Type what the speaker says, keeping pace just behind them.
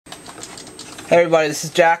Hey everybody, this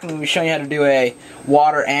is Jack, and I'm going to be showing you how to do a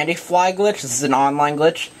water and a fly glitch. This is an online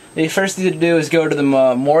glitch. The first thing to do is go to the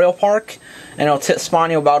Memorial Park, and it'll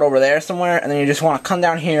spawn you about over there somewhere, and then you just want to come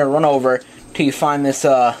down here, run over, till you find this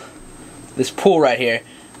this pool right here.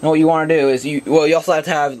 And what you want to do is, you also have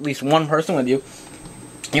to have at least one person with you.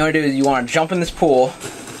 You want to do is you want to jump in this pool,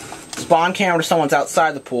 spawn camera to someone's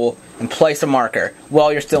outside the pool, and place a marker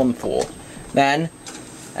while you're still in the pool. Then,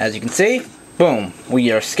 as you can see, boom,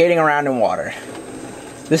 we are skating around in water.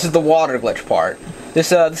 This is the water glitch part.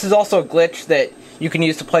 This is also a glitch that you can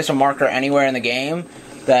use to place a marker anywhere in the game.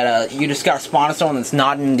 That you just gotta spawn someone that's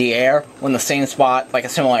not in the air, or in the same spot, like a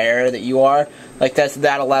similar area that you are. Like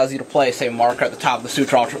that allows you to place a marker at the top of the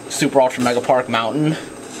Super Ultra Mega Park mountain.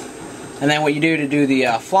 And then what you do to do the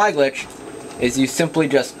fly glitch is you simply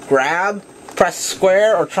just grab, press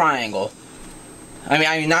square or triangle. I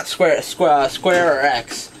mean not square or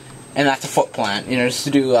X. And that's a foot plant, you know, just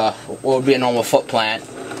to do what would be a normal foot plant.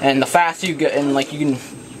 And the faster you get, and like you can,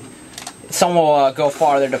 some will go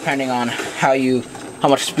farther depending on how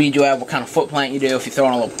much speed you have, what kind of foot plant you do, if you throw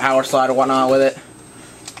in a little power slide or whatnot with it.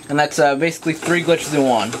 And that's basically 3 glitches in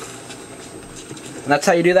one. And that's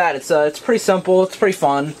how you do that. It's pretty simple, it's pretty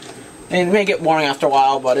fun. And it may get boring after a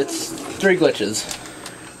while, but it's 3 glitches.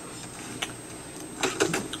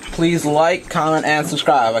 Please like, comment, and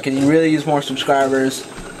subscribe. I could really use more subscribers.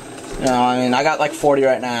 You know, I mean, I got like 40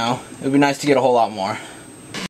 right now. It would be nice to get a whole lot more.